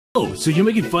Oh, so you're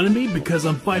making fun of me because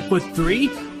I'm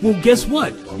 5'3"? Well, guess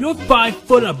what? You're 5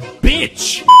 foot a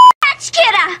bitch!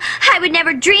 Kidda! I would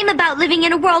never dream about living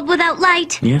in a world without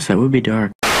light. Yes, that would be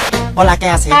dark. Hola, ¿qué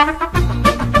hace?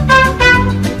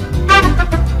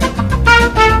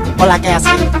 Hola, ¿qué hace?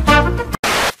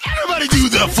 Everybody do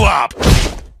the flop!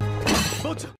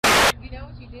 You know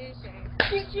what you did, Shane?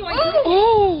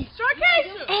 Oh!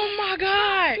 Sharkasia! Oh my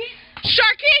god!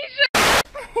 Sharkasia!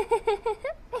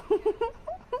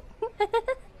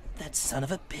 That son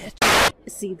of a bitch.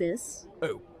 See this?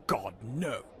 Oh God,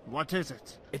 no. What is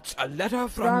it? It's a letter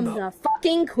From the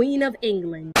fucking Queen of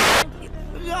England.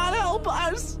 God help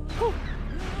us!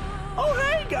 Oh,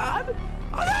 hey, God!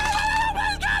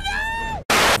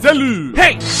 Salut!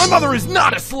 Hey! My mother is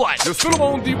not a slut! Le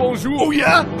seulement dit bonjour! Oh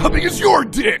yeah? How big is your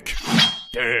dick?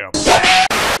 Damn.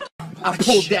 I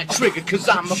pulled that trigger cause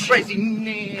I'm a crazy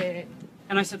nigga.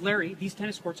 And I said, Larry, these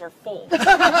tennis courts are full.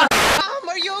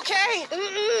 Are you okay?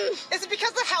 Is it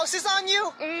because the house is on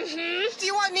you? Do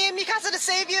you want me and Mikasa to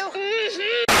save you?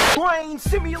 Train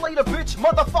simulator, bitch,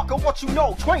 motherfucker, what you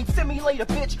know? Train simulator,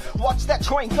 bitch, watch that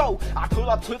train go. I pull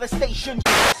up to the station.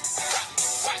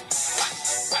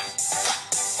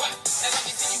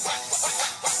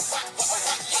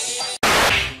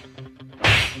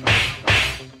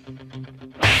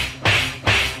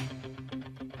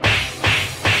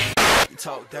 You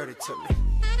talk dirty to me.